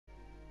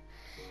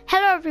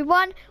Hello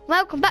everyone,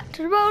 welcome back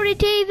to the Roley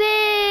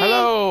TV!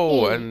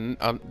 Hello, and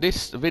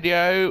this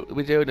video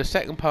we're doing the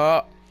second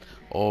part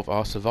of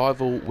our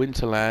survival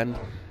winterland,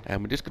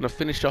 and we're just going to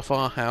finish off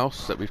our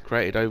house that we've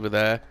created over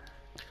there,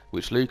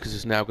 which Lucas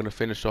is now going to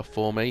finish off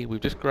for me.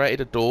 We've just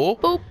created a door,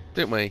 Boop.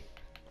 didn't we?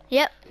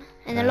 Yep,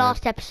 in the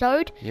last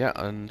episode. Yeah,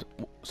 and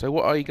so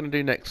what are you going to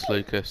do next,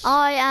 Lucas?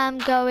 I am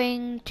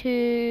going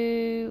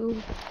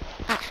to...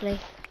 Actually,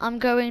 I'm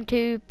going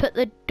to put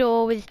the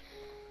door with...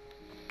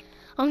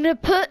 I'm going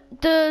to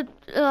put the...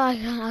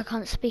 I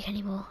can't speak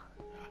anymore.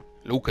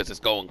 Lucas is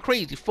going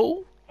crazy,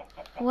 fool.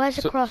 Where's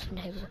the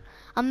crafting table?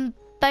 I'm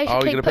basically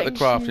Oh, you're going to put the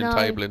crafting snow...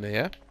 table in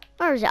here?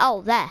 Where is it?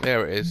 Oh, there.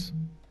 There it is.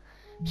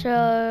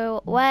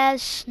 So,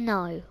 where's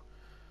snow?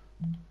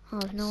 I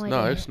have no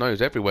idea.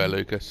 Snow's everywhere,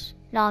 Lucas.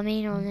 No, I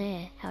mean on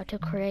here, how to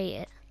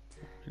create it.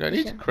 You don't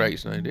need to create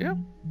snow, do you?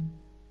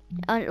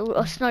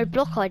 A snow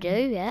block I do,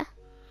 yeah.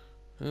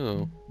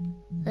 Oh.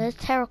 There's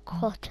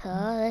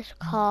terracotta, there's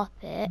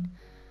carpet.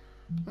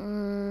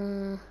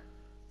 Yeah.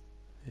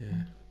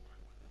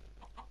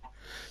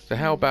 So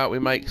how about we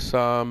make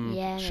some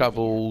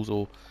shovels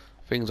or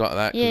things like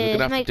that? Because we're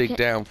going to have to dig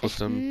down for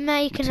some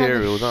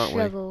materials, aren't we?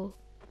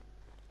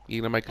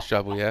 You're going to make a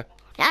shovel, yeah?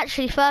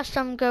 Actually, first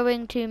I'm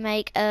going to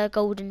make a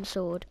golden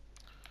sword.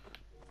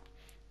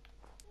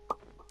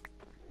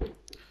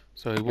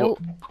 So what?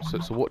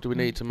 So what do we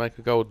need to make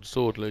a golden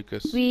sword,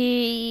 Lucas?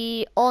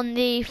 We on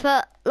the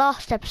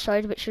last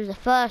episode, which was the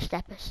first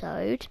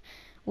episode,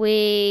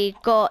 we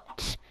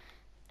got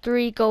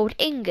 3 gold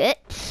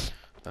ingots.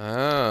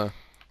 Ah.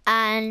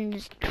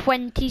 And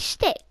 20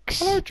 sticks.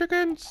 Hello,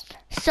 chickens.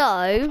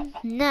 So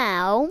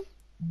now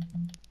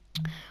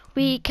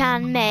we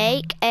can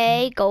make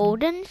a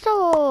golden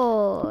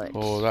sword.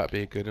 Oh, that'd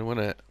be a good one,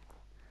 wouldn't it?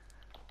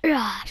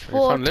 Yeah, it's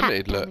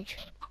unlimited, look.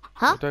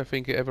 Huh? I don't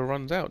think it ever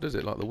runs out, does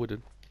it? Like the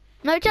wooden.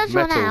 No, it does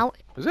run out.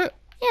 Is it?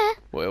 Yeah.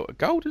 Well, a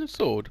golden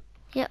sword?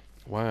 Yep.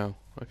 Wow.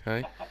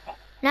 Okay.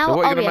 Now, so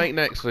what are you going to make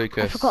next,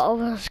 Lucas? I forgot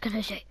what I was going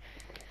to say.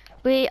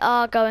 We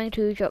are going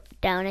to drop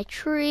down a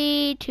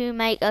tree to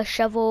make a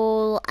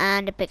shovel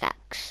and a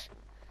pickaxe.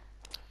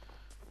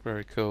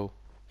 Very cool.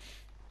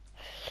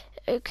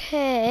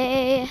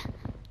 Okay.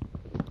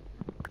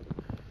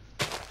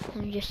 Let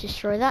me just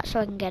destroy that so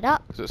I can get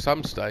up. Because at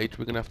some stage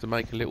we're going to have to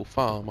make a little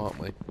farm, aren't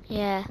we?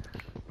 Yeah.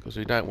 Because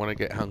we don't want to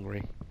get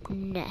hungry.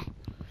 Nah.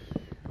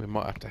 We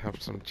might have to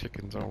have some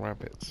chickens or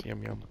rabbits.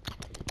 Yum yum.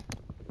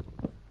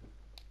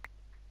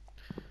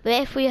 But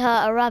if we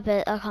hurt a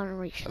rabbit, I can't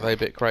reach them. Are they a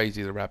bit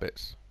crazy, the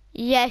rabbits?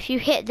 Yeah, if you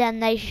hit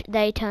them,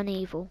 they turn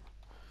evil.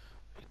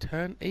 They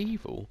turn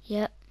evil?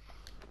 Yep.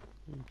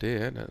 Oh dear,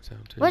 that don't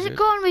sound too Where's good. it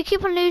gone? We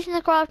keep on losing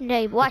the crafting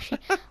table.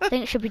 Actually, I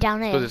think it should be down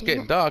there. Because it's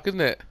getting dark,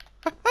 isn't it?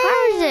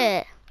 Where is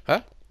it?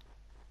 Huh?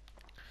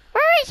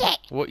 Where is it?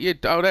 What you?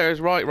 Oh, there it is.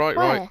 Right.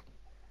 Where?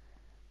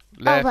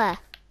 Left. Oh, there.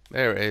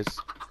 There it is.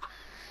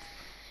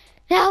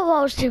 Now what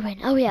I was doing?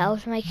 Oh yeah, I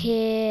was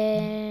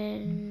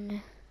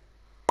making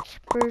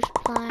spruce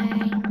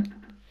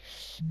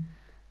planks.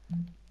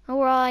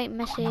 Alright,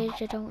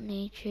 message, I don't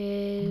need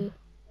you.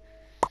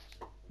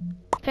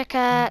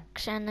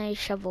 Pickaxe and a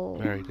shovel.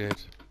 Very good.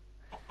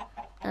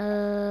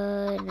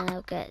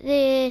 Now get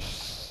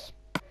this.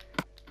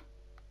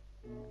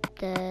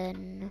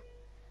 Then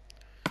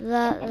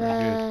that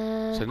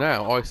there. So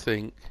now I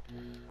think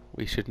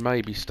we should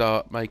maybe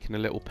start making a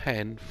little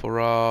pen for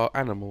our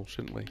animals,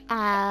 shouldn't we?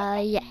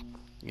 Yeah.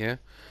 Yeah.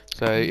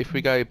 So if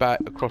we go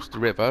back across the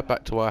river,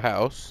 back to our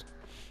house.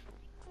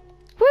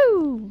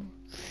 Woo!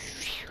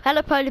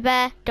 Hello, polar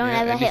bear. Don't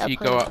ever hit a polar bear. And if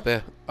you go up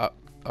there,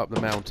 up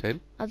the mountain.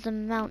 Up the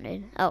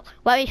mountain. Oh,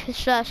 where we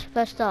first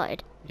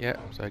started. Yeah.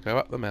 So go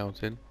up the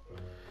mountain,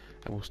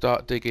 and we'll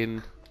start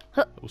digging.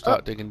 We'll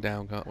start digging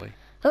down, can't we?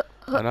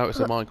 I know it's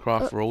a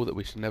Minecraft rule that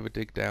we should never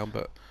dig down,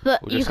 but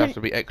we'll just have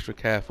to be extra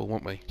careful,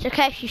 won't we? It's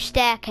okay if you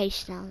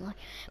staircase down, though.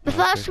 But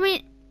first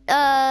we,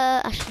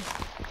 actually,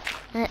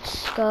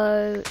 let's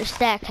go the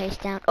staircase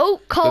down.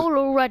 Oh, coal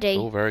already.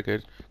 Oh, very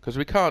good. Because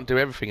we can't do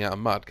everything out of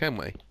mud, can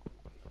we?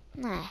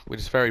 Nah. We're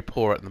just very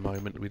poor at the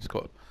moment. We just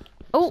got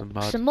some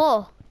mud. Some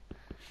more.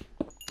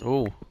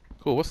 Oh,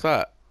 cool. What's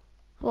that?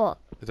 What?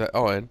 Is that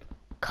iron?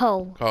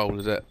 Coal. Coal,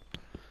 is it?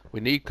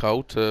 We need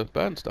coal to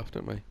burn stuff,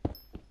 don't we?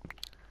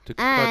 To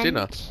cook our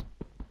dinner.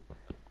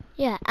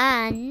 Yeah,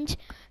 and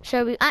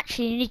so we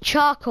actually need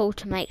charcoal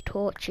to make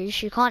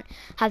torches. You can't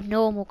have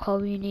normal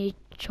coal, you need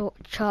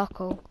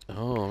charcoal.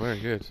 Oh, very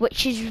good.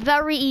 Which is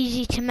very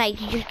easy to make.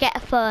 You just get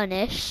a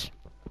furnace,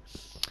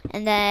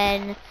 and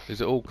then... Is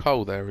it all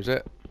coal there, is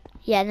it?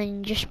 Yeah, and then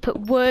you just put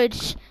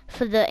woods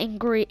for the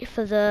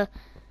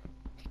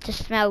to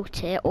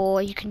smelt it,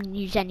 or you can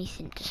use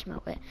anything to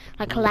smelt it.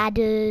 Like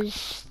ladders,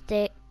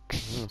 sticks.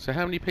 Oh, so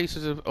how many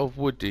pieces of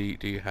wood do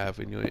you have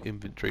in your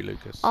inventory,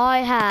 Lucas? I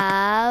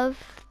have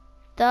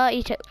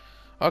 32.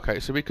 Okay,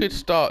 so we could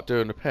start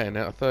doing a pen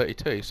out of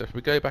 32. So if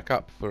we go back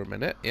up for a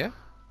minute, yeah?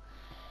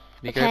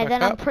 Okay,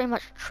 then I'm pretty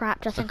much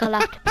trapped. I think I'll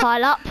have to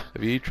pile up.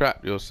 Have you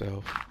trapped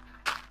yourself?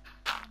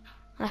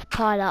 I have to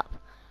pile up.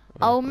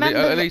 I'll remember.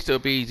 At least it'll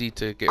be easy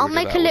to get. I'll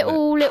make a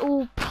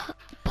little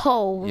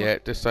pole. Yeah,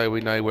 just so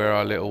we know where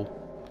our little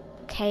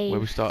Cave where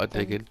we started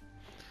thing. digging.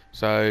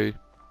 So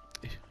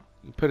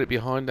you put it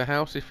behind the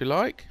house if you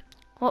like.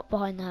 What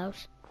behind the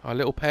house? Our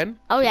little pen.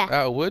 Oh yeah.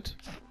 Out of wood.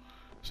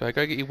 So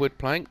go get your wood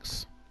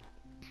planks.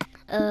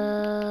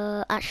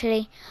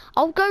 Actually,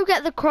 I'll go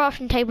get the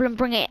crafting table and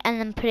bring it and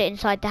then put it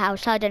inside the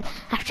house. So I don't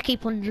have to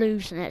keep on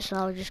losing it, so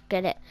I'll just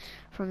get it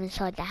from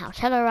inside the house.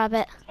 Hello,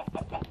 rabbit.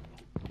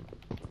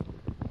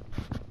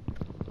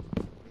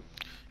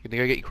 You're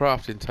gonna go get your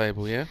crafting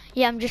table, yeah?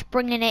 Yeah, I'm just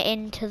bringing it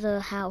into the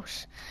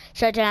house,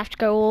 so I don't have to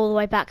go all the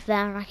way back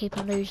there and I keep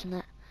on losing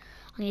it.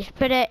 I just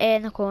put it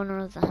in the corner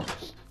of the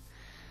house.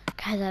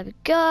 Okay, there we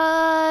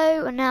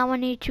go. And now I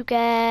need to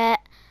get...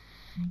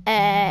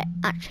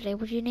 actually,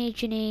 what do you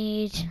need? You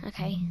need...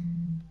 Okay.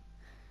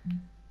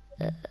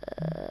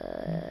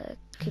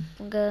 Keep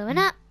on going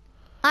up.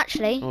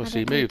 Actually, Oh, I so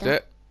you don't need moved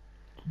that. it.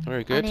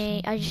 Very good.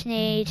 I just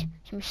need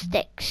some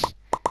sticks.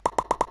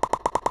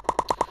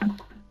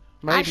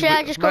 Maybe Actually,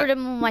 I just got rid of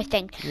all my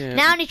thing. Yeah.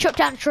 Now I need to chop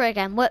down a tree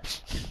again.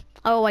 Whoops.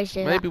 I always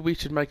do Maybe we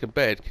should make a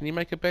bed. Can you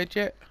make a bed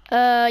yet?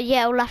 that.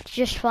 Yeah, we'll have to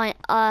just find...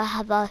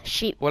 have a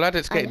sheep. Well, as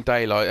it's getting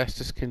daylight, let's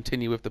just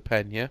continue with the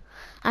pen, yeah?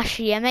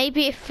 Actually, yeah,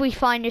 maybe if we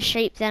find a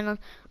sheep, then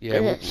Yeah,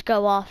 let's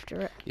go after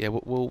it. Yeah,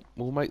 we'll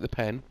make the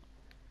pen.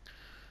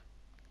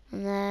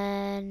 And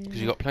then... Because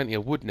you've got plenty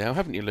of wood now,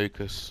 haven't you,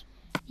 Lucas?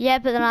 Yeah,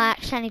 but then I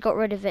accidentally got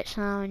rid of it,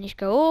 so now I need to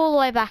go all the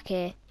way back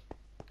here.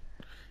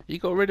 You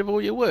got rid of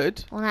all your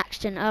wood? On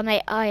accident.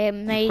 I You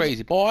made...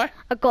 crazy boy.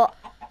 I got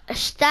a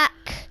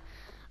stack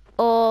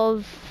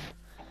of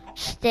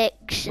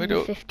sticks Where and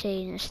do-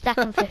 15. A stack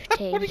and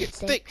 15 What do you get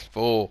sticks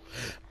for?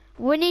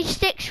 We need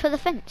sticks for the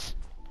fence.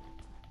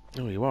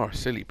 Oh, you are a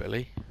silly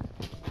Billy.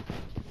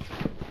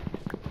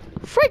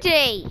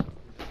 Freddy!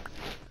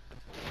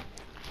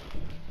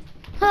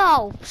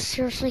 Oh,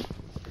 seriously.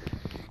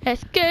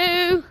 Let's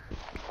go.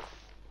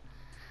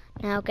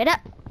 Now get up.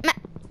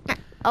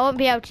 I won't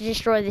be able to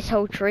destroy this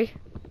whole tree.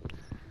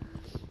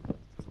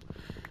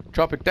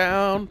 Chop it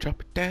down,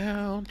 chop it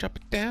down, chop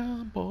it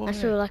down, boy.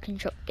 That's all I can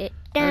chop it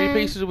How down. many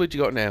pieces of wood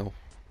you got now?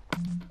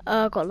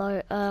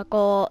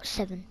 Got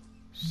 7.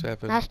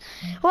 7.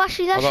 Well,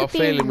 actually, that I've got a should be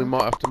feeling we enough.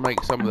 might have to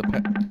make some of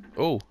the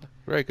Oh,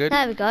 very good.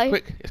 There we go.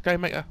 Quick, let's go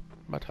make a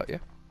mud hut,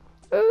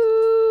 yeah?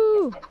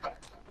 Ooh.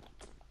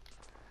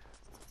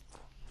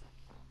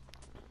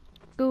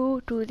 Go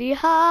to the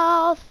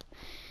house.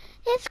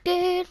 It's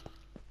good.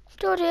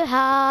 To the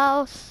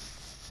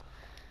house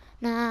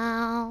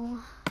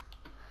now.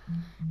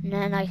 And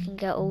then I can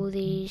get all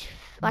these.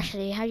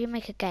 Actually, how do you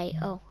make a gate?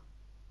 Oh,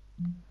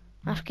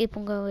 let's keep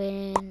on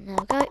going. There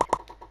we go.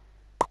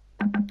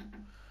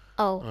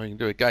 Oh, Oh, you can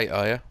do a gate,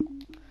 are you? Come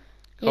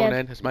Yeah. on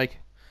then, let's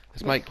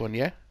make one,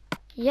 yeah?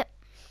 yep.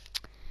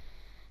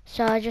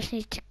 So I just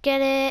need to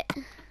get it.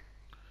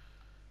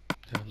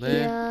 Down there.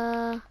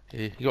 Yeah.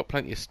 Yeah, you got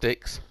plenty of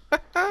sticks.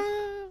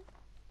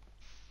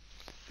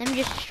 Let me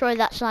just destroy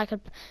that so I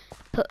can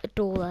put a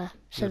door there.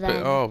 So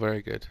then, Oh,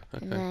 very good.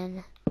 Okay. and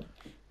then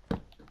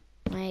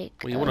make.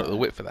 Well, you want it the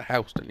width of the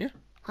house, don't you?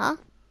 Huh?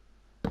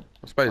 I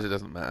suppose it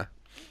doesn't matter.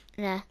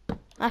 Yeah.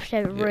 I have to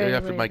have it Yeah, really. you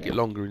have to really make big. it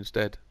longer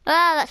instead.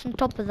 Ah, that's on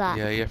top of that.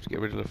 Yeah, you have to get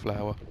rid of the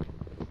flower.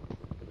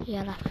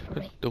 Yeah, that's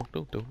probably. Dun,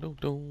 dun, dun, dun,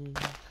 dun.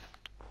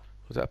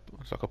 Was that?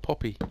 It's like a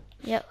poppy,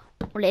 Yep.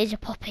 Well, it is a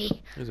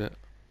poppy. is it?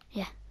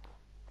 Yeah.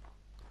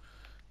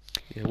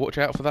 Yeah, watch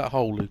out for that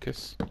hole,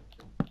 Lucas.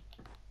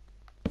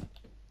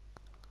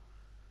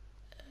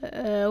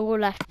 All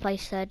left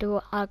place there.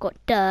 I got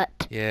dirt.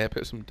 Yeah,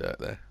 put some dirt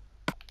there.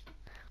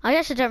 I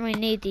guess I don't really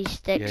need these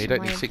sticks. Yeah, you in don't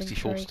my need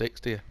 64 inventory. sticks,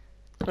 do you?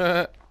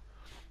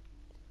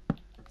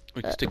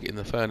 We can stick it in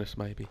the furnace,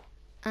 maybe.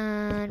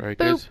 And Very boop.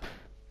 good.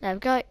 There we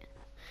go.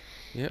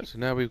 Yeah, so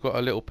now we've got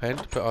a little pen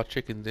to put our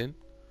chickens in.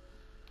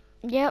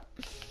 Yep.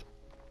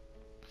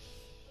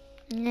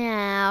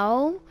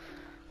 Now,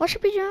 what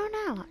should we do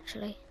now?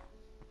 Actually,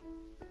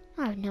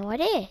 I have no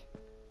idea.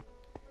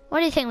 What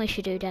do you think we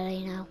should do,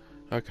 Daddy? Now.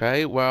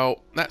 Okay,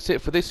 well, that's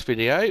it for this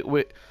video.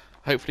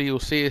 Hopefully you'll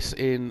see us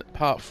in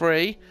part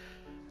 3.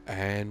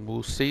 And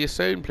we'll see you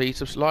soon.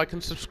 Please like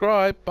and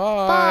subscribe.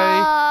 Bye.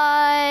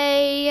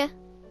 Bye.